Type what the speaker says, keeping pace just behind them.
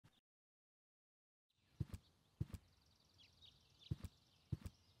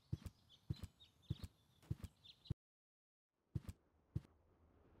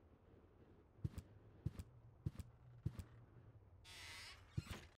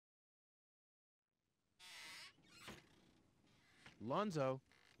Lonzo,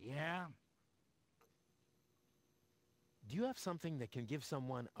 Yeah? do you have something that can give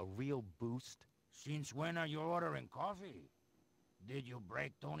someone a real boost? Since when are you ordering coffee? Did you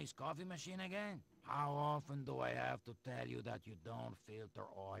break Tony's coffee machine again? How often do I have to tell you that you don't filter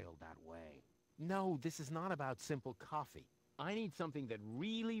oil that way? No, this is not about simple coffee. I need something that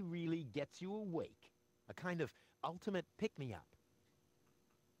really, really gets you awake. A kind of ultimate pick-me-up.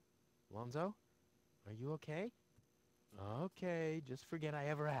 Lonzo, are you okay? Okay, just forget I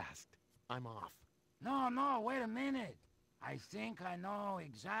ever asked. I'm off. No, no, wait a minute. I think I know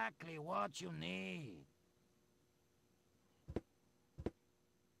exactly what you need.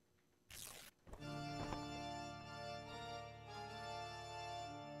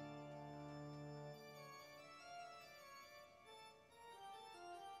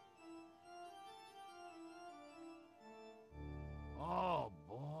 Oh,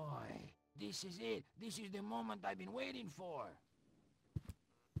 boy. This is it. This is the moment I've been waiting for.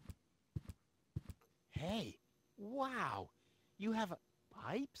 Hey, wow. You have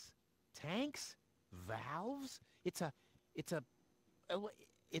pipes, tanks, valves. It's a, uh,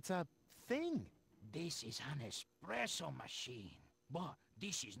 it's a thing. This is an espresso machine. But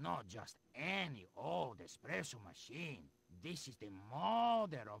this is not just any old espresso machine. This is the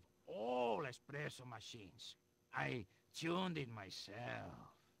mother of all espresso machines. I tuned it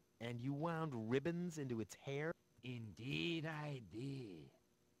myself. And you wound ribbons into its hair? Indeed I did.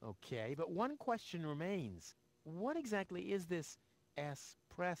 Okay, but one question remains. What exactly is this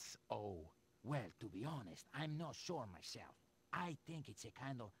espresso? Well, to be honest, I'm not sure myself. I think it's a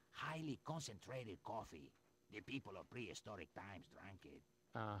kind of highly concentrated coffee. The people of prehistoric times drank it.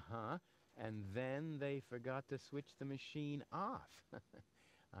 Uh-huh. And then they forgot to switch the machine off.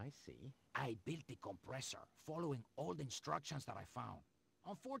 I see. I built the compressor, following all the instructions that I found.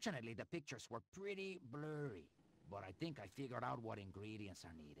 Unfortunately, the pictures were pretty blurry, but I think I figured out what ingredients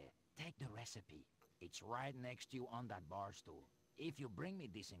are needed. Take the recipe. It's right next to you on that bar stool. If you bring me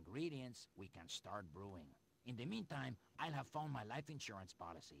these ingredients, we can start brewing. In the meantime, I'll have found my life insurance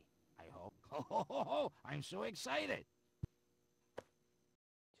policy. I hope. Ho, ho, ho, ho! I'm so excited!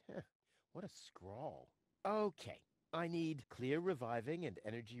 What a scrawl. Okay. I need clear, reviving, and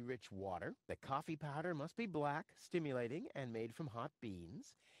energy-rich water. The coffee powder must be black, stimulating, and made from hot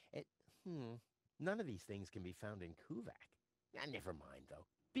beans. It, none of these things can be found in Kuvak. Never mind, though.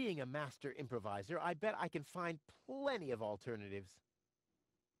 Being a master improviser, I bet I can find plenty of alternatives.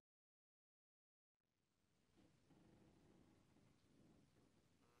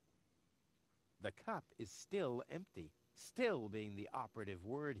 The cup is still empty, still being the operative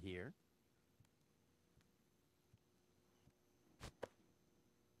word here.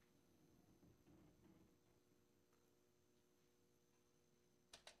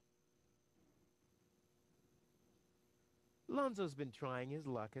 Lonzo's been trying his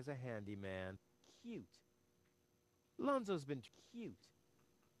luck as a handyman. Cute. Lonzo's been cute.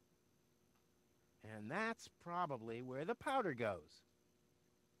 And that's probably where the powder goes.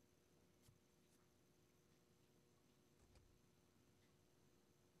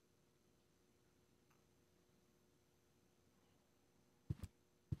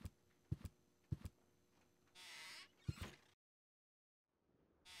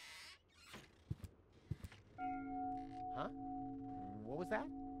 Huh? What was that?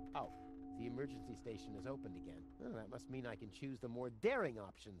 Oh, the emergency station is opened again. Oh, that must mean I can choose the more daring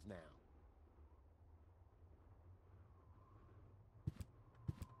options now.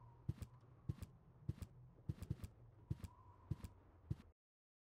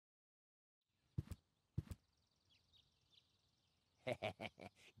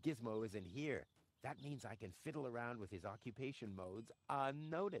 Gizmo isn't here. That means I can fiddle around with his occupation modes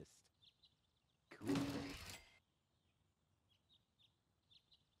unnoticed. Cool.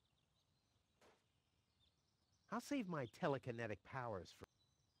 I'll save my telekinetic powers for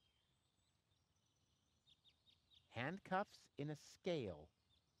handcuffs in a scale.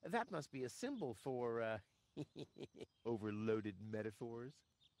 That must be a symbol for, overloaded metaphors.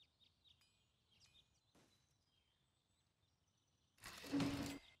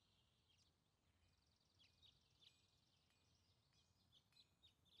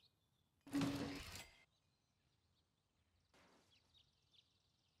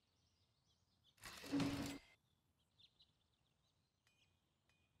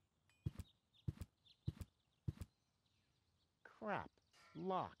 Crap.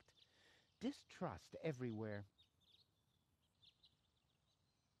 Locked. Distrust everywhere.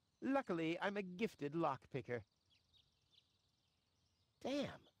 Luckily, I'm a gifted lockpicker. Damn,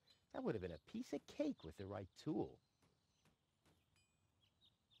 that would have been a piece of cake with the right tool.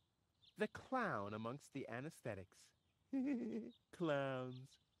 The clown amongst the anesthetics. Clowns.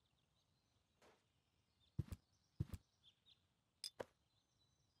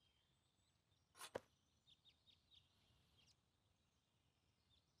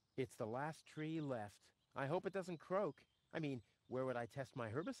 It's the last tree left. I hope it doesn't croak. I mean, where would I test my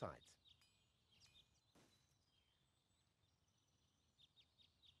herbicides?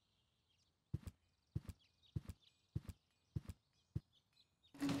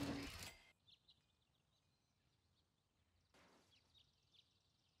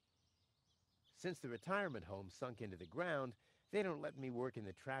 Since the retirement home sunk into the ground, they don't let me work in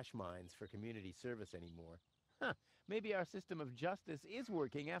the trash mines for community service anymore. Huh, maybe our system of justice is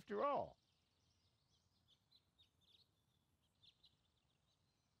working after all.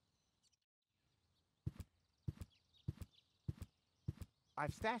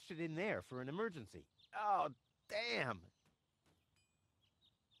 I've stashed it in there for an emergency. Oh, damn!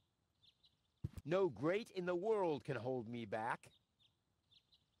 No great in the world can hold me back.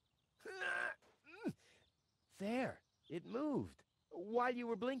 There, it moved while you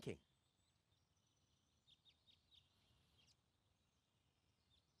were blinking.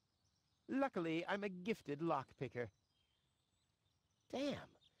 Luckily, I'm a gifted lockpicker. Damn.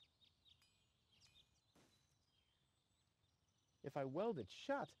 If I weld it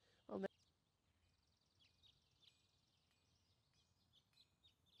shut, I'll never...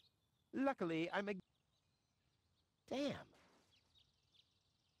 Luckily, I'm a... Damn.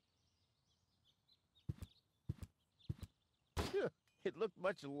 It looked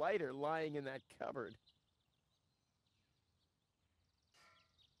much lighter lying in that cupboard.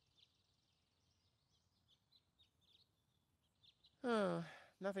 Oh,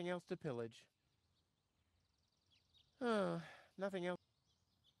 nothing else to pillage. Oh, nothing else.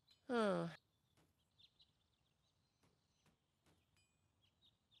 Oh.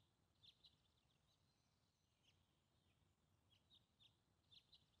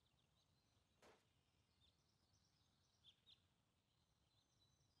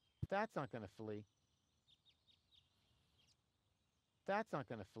 That's not gonna flee. That's not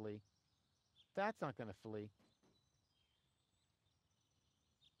gonna flee. That's not gonna flee.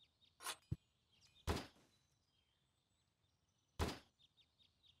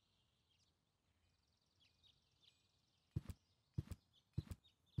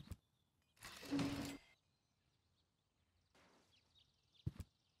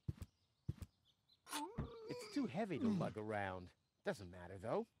 It's too heavy to lug around. Doesn't matter,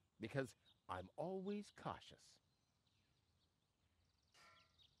 though, because I'm always cautious.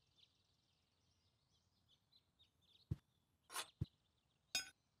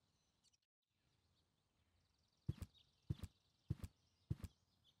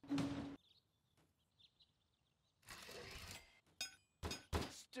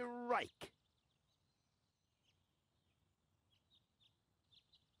 Strike!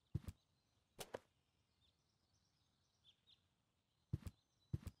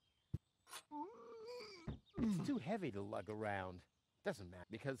 It's too heavy to lug around. Doesn't matter,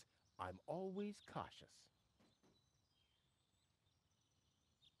 because I'm always cautious.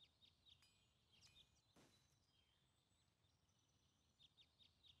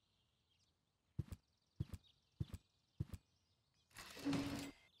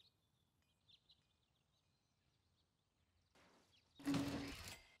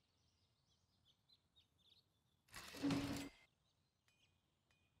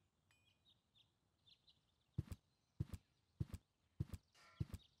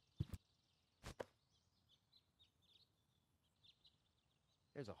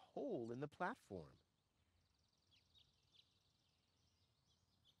 There's a hole in the platform.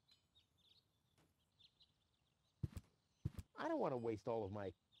 I don't want to waste all of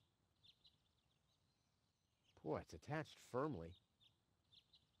my... Boy, it's attached firmly.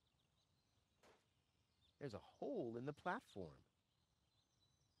 There's a hole in the platform.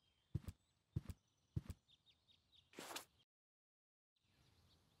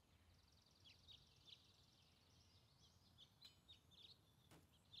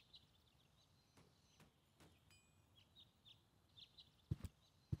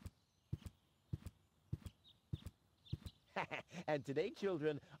 And today,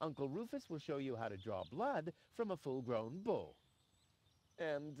 children, Uncle Rufus will show you how to draw blood from a full-grown bull.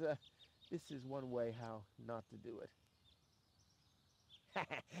 And this is one way how not to do it.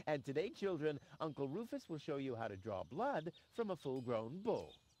 And today, children, Uncle Rufus will show you how to draw blood from a full-grown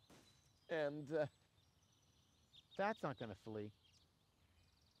bull. And that's not going to flee.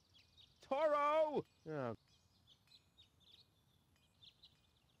 Toro! Oh.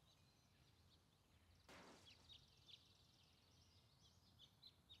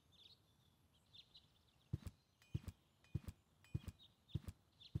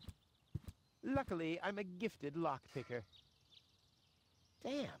 Luckily, I'm a gifted lockpicker.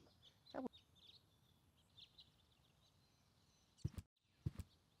 Damn. That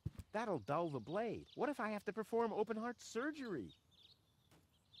That'll dull the blade. What if I have to perform open-heart surgery?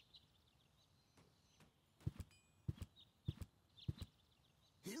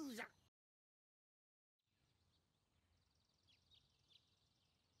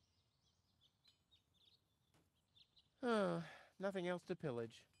 Nothing else to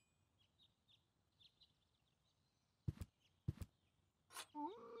pillage.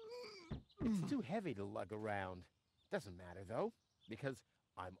 It's too heavy to lug around. Doesn't matter, though, because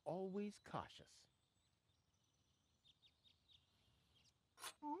I'm always cautious.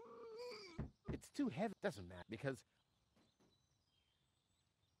 It's too heavy. Doesn't matter, because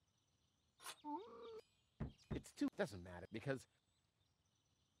it's too... Doesn't matter, because...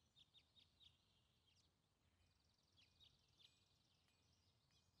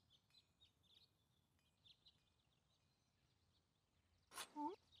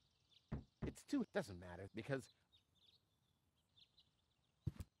 It's too... Doesn't matter, because...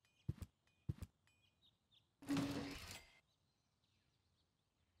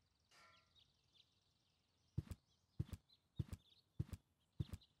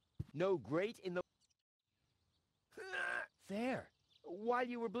 No grate in the... There. While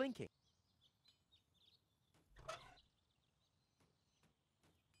you were blinking.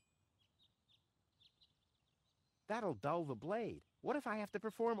 That'll dull the blade. What if I have to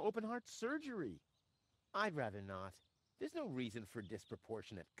perform open-heart surgery? I'd rather not. There's no reason for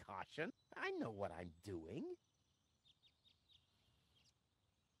disproportionate caution. I know what I'm doing.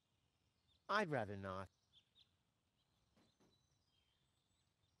 I'd rather not.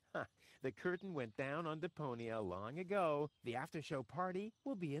 Huh. The curtain went down on Deponia long ago. The after-show party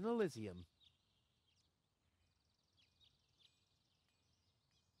will be in Elysium.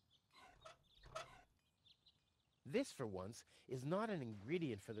 This, for once, is not an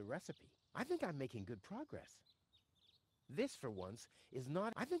ingredient for the recipe. I think I'm making good progress. This, for once, is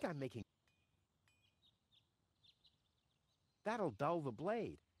not... I think I'm making... That'll dull the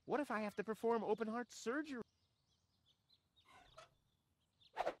blade. What if I have to perform open-heart surgery?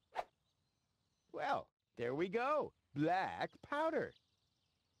 Well, there we go. Black powder.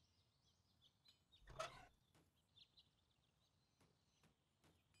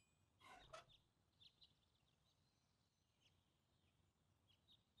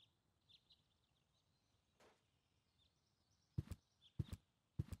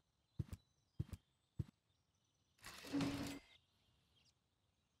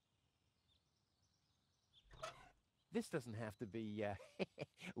 This doesn't have to be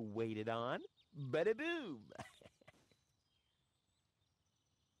waited on. Bada-boom!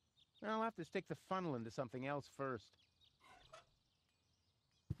 I'll have to stick the funnel into something else first.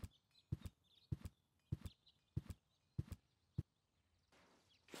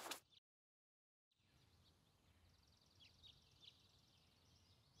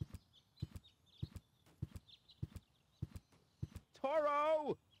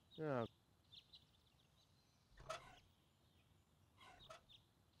 Toro! Oh.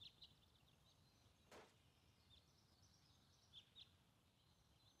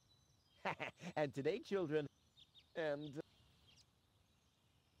 And today, children, and...